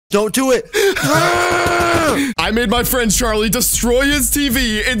Don't do it. I made my friend Charlie destroy his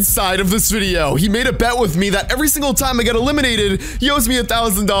TV inside of this video. He made a bet with me that every single time I get eliminated, he owes me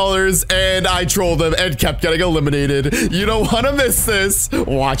 $1,000, and I trolled him and kept getting eliminated. You don't want to miss this.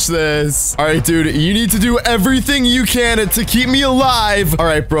 Watch this. All right, dude, you need to do everything you can to keep me alive. All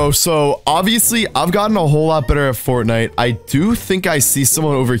right, bro. So obviously, I've gotten a whole lot better at Fortnite. I do think I see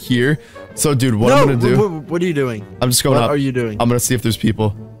someone over here. So, dude, what I'm gonna do? What are you doing? I'm just going up. What are you doing? I'm gonna see if there's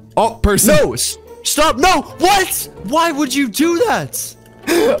people. Oh, person. No, stop. No, what? Why would you do that?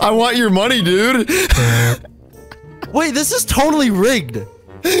 I want your money, dude. Wait, this is totally rigged.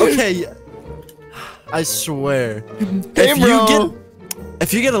 Okay, I swear. Hey, bro.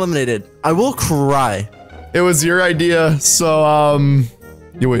 If you get eliminated, I will cry. It was your idea, so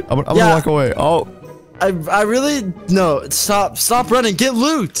you wait. I'm gonna walk away. Oh, I really no. Stop running. Get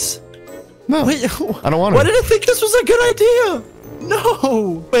loot. No, wait, I don't want to. Why did I think this was a good idea?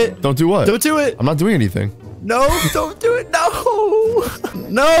 No. Wait. Don't do what? Don't do it. I'm not doing anything. No, don't do it. No.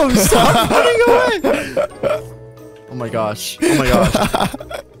 No, stop running away. Oh my gosh. Oh my gosh.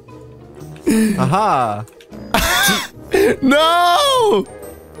 Aha. No.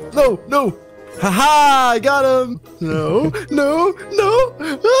 No, no. Haha, I got him. No, no, no.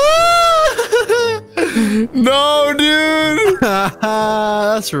 No, dude.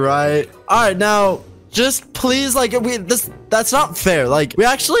 That's right. All right, now just please, like, that's not fair. Like, we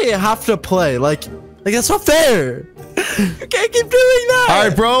actually have to play. Like that's not fair. You can't keep doing that. All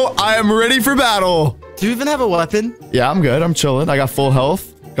right, bro. I am ready for battle. Do you even have a weapon? Yeah, I'm good. I'm chilling. I got full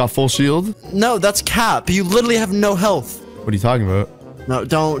health. Got full shield. No, that's cap. You literally have no health. What are you talking about? No,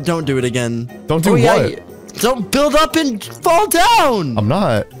 don't do it again. Don't do what? Yeah, don't build up and fall down. I'm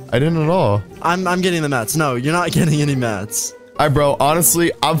not. I didn't at all. I'm getting the mats. No, you're not getting any mats. All right, bro.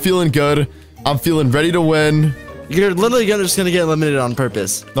 Honestly, I'm feeling good. I'm feeling ready to win. You're literally just gonna get eliminated on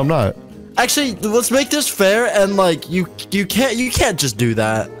purpose. No, I'm not. Actually, let's make this fair, and like you can't just do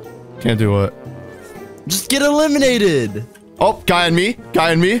that. Can't do what? Just get eliminated. Oh, guy on me.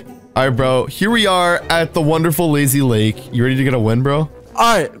 Guy on me. All right, bro. Here we are at the wonderful lazy lake. You ready to get a win, bro?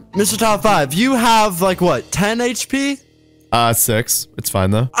 All right, Mr. Top 5. You have like what? 10 HP? 6. It's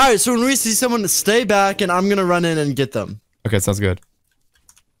fine though. All right. So when we see someone, stay back, and I'm gonna run in and get them. Okay, sounds good.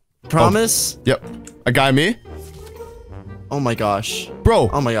 Promise? Oh, yep. A guy me. Oh my gosh. Bro.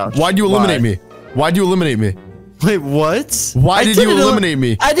 Oh my gosh. Why'd you eliminate me? Why'd you eliminate me? Wait, what? Why did you eliminate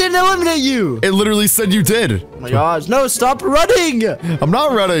me? I didn't eliminate you. It literally said you did. Oh my gosh. No, stop running. I'm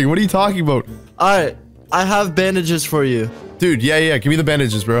not running. What are you talking about? All right. I have bandages for you. Dude, yeah. Give me the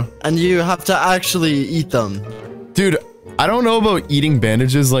bandages, bro. And you have to actually eat them. Dude, I don't know about eating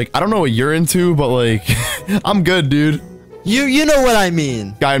bandages. Like, I don't know what you're into, but like, I'm good, dude. You know what I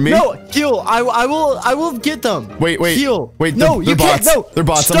mean. Guy me? No, heal. I will get them. Wait. Heal. Wait, no, they're you bots. can't. No, they're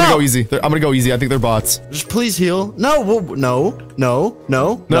bots. Stop. I'm gonna go easy. I'm gonna go easy. I think they're bots. Just please heal. No, no. No,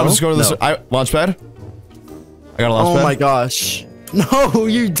 I'm just going to this. Launchpad. I got a launchpad. Oh my gosh. No,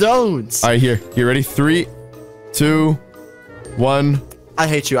 you don't. All right, here. You ready? 3, 2, 1. I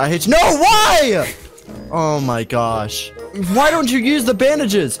hate you. No, why? Oh my gosh. Why don't you use the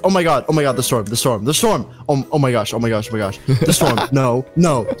bandages? Oh my god. The storm. Oh my gosh. The storm. No.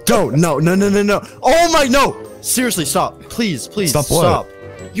 Don't. No. Oh my, no. Seriously, stop. Please. Stop what?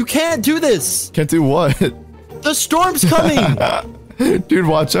 You can't do this. Can't do what? The storm's coming. Dude,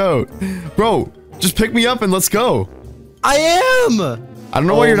 watch out. Bro, just pick me up and let's go. I am. I don't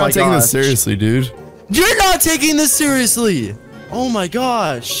know why you're not taking this seriously, dude. You're not taking this seriously. Oh my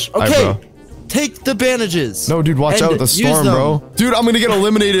gosh. Okay. Take the bandages. No, dude, watch out. The storm, bro. Dude, I'm gonna get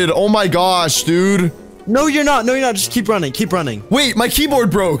eliminated. Oh my gosh, dude. No, you're not. Just keep running. Wait, my keyboard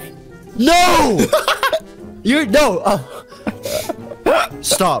broke. No.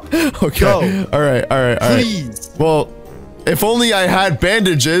 Stop. Okay. Go. All right. Please. Well, if only I had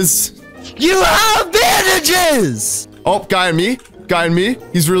bandages. You have bandages. Oh, guy on me.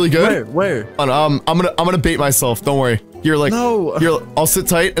 He's really good. Where? I'm gonna bait myself. Don't worry. Here, like, no. Here, I'll sit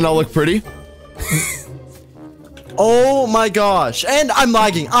tight and I'll look pretty. Oh my gosh. And I'm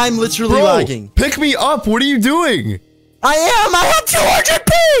lagging. I'm literally lagging. Pick me up. What are you doing? I have 200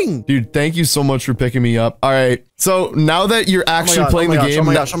 ping. Dude, thank you so much for picking me up. All right. So now that you're actually playing the game. Oh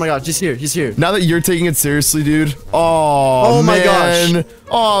my gosh. He's here. Now that you're taking it seriously, dude. Oh my gosh.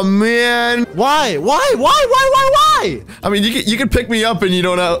 Oh man. Why? I mean, you can pick me up and you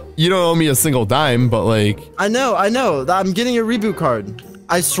don't owe me a single dime, but like. I know. I'm getting a reboot card.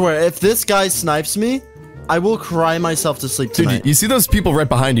 I swear, if this guy snipes me, I will cry myself to sleep tonight. Dude, you see those people right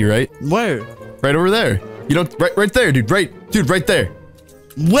behind you, right? Where? Right over there. You don't, right there, dude. Right there.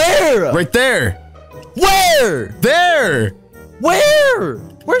 Where? Right there. Where? There. Where?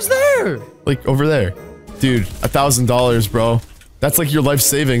 Where's there? Like over there. Dude, $1,000, bro. That's like your life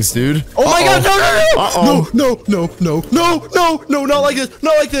savings, dude. Oh my god, Uh-oh. No, not like this,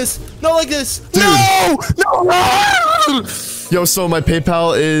 not like this, not like this. Dude. No. Yo, so my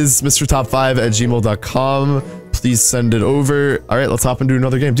PayPal is mrtop5@gmail.com. Please send it over. All right, let's hop into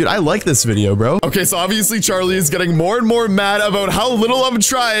another game. Dude, I like this video, bro. Okay, so obviously Charlie is getting more and more mad about how little I'm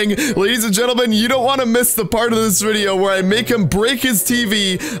trying. Ladies and gentlemen, you don't want to miss the part of this video where I make him break his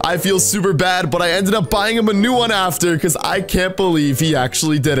TV. I feel super bad, but I ended up buying him a new one after because I can't believe he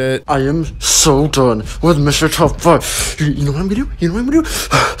actually did it. I am so done with Mr. Top 5. You know what I'm gonna do? You know what I'm gonna do?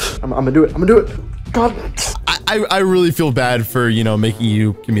 I'm gonna do it. I'm gonna do it. God. I really feel bad for, you know, making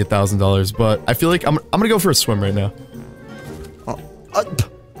you give me $1,000, but I feel like I'm gonna go for a swim right now. What?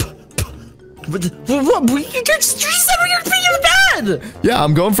 You just said we were being bad! Yeah,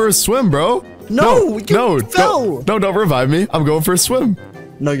 I'm going for a swim, bro. No, don't revive me. I'm going for a swim.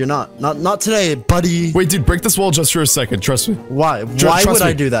 No, you're not. Not today, buddy. Wait, dude, break this wall just for a second. Trust me. Why? Why would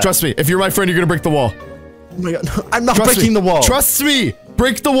I do that? Trust me. If you're my friend, you're gonna break the wall. Oh my god. I'm not breaking the wall. Trust me.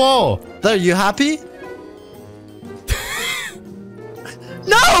 Break the wall. There, you happy?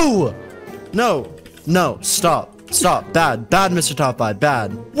 No! No, stop. Bad, Mr. Top 5,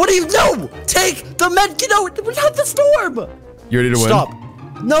 bad. What do you know? Take the med, get out, we have the storm! You ready to win? Stop.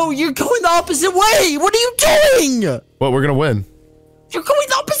 No, you're going the opposite way! What are you doing? What, we're gonna win? You're going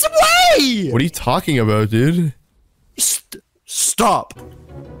the opposite way! What are you talking about, dude? Stop.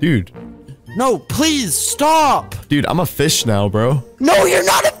 Dude. No, please, stop! Dude, I'm a fish now, bro. No, you're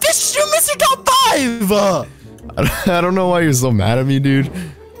not a fish, you're Mr. Top 5! I don't know why you're so mad at me, dude.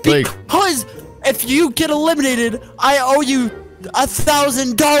 Because if you get eliminated, I owe you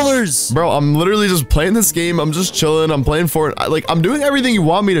 $1,000. Bro, I'm literally just playing this game. I'm just chilling. I'm playing Fortnite. Like, I'm doing everything you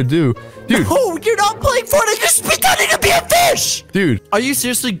want me to do. Dude. No, you're not playing Fortnite. You're pretending to be a fish. Dude. Are you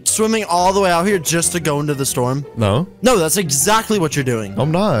seriously swimming all the way out here just to go into the storm? No. No, that's exactly what you're doing.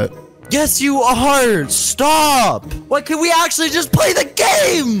 I'm not. Yes, you are. Stop. Why can't we actually just play the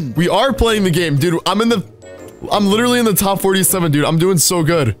game? We are playing the game, dude. I'm literally in the top 47, dude. I'm doing so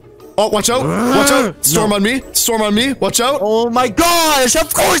good. Oh, watch out. Watch out. Storm on me. Storm on me. Watch out. Oh my gosh.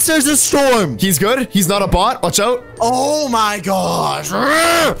 Of course there's a storm. He's good. He's not a bot. Watch out. Oh my gosh.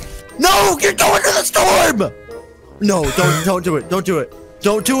 No, you're going to the storm. No, don't do it. Don't do it.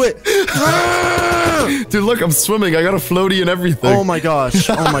 Don't do it. Dude, look, I'm swimming. I got a floaty and everything. Oh my gosh.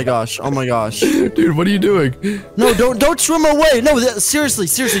 Oh my gosh. Oh my gosh. Dude, what are you doing? No, don't swim away. No, seriously,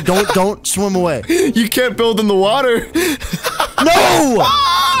 don't swim away. You can't build in the water. No!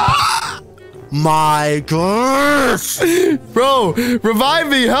 My gosh. Bro, revive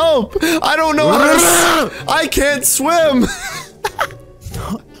me. Help. I don't know how to I can't swim.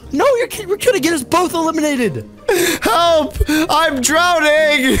 No, we're gonna get us both eliminated. Help! I'm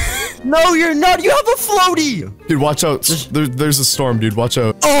drowning! No, you're not. You have a floaty. Dude, watch out. There's a storm, dude. Watch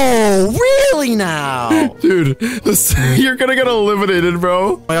out. Oh, really now? Dude, you're gonna get eliminated,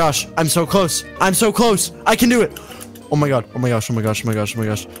 bro. Oh my gosh, I'm so close. I'm so close. I can do it. Oh my god. Oh my gosh. Oh my gosh. Oh my gosh. Oh my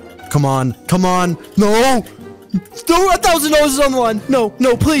gosh. Come on. Come on. No. No, $1,000 is on the line. No,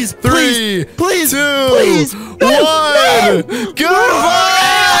 please. Three, please. Two, please. One. No.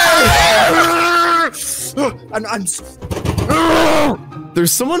 Goodbye!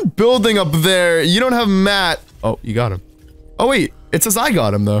 There's someone building up there. You don't have Matt. Oh, you got him. Oh, wait. It says I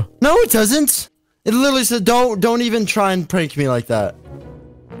got him, though. No, it doesn't. It literally said, don't even try and prank me like that.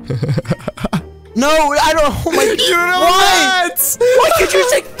 No, I don't. Oh my. You don't know Matt! Why could you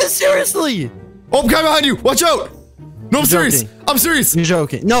take this seriously? Oh, guy behind you. Watch out. No, I'm serious. I'm serious. You're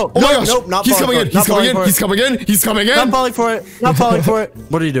joking. No. Oh my gosh. Nope, not He's coming in. He's coming in. He's coming in. He's coming in. Not falling for it. Not falling for it.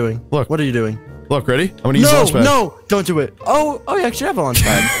 What are you doing? Look. What are you doing? Look, ready? I'm gonna use launchpad. No, don't do it. Oh, you actually have a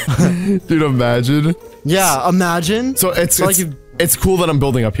launchpad. Dude, imagine. Yeah, imagine. So it's cool that I'm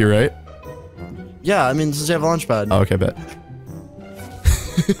building up here, right? Yeah, I mean, since you have a launchpad. Oh, okay, bet.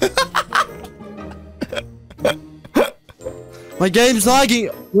 My game's lagging.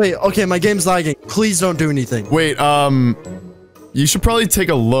 Wait, okay, my game's lagging. Please don't do anything. Wait, you should probably take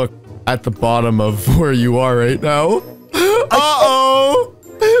a look at the bottom of where you are right now. Uh-oh!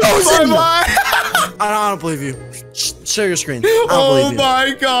 I don't believe you. Share your screen. I don't believe you.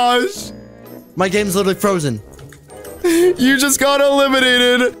 My gosh! My game's literally frozen. You just got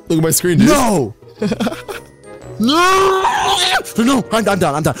eliminated. Look at my screen, dude. No! No! I'm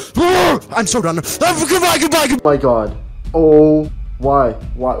done. I'm so done. Goodbye. My God. Oh, why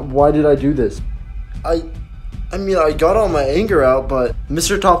did I do this? I mean, I got all my anger out, but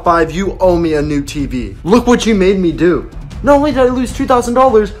Mr. Top 5, you owe me a new TV. Look what you made me do. Not only did I lose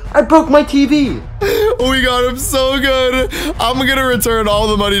 $2,000, I broke my TV. We got him so good. I'm gonna return all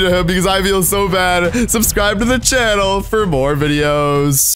the money to him because I feel so bad. Subscribe to the channel for more videos.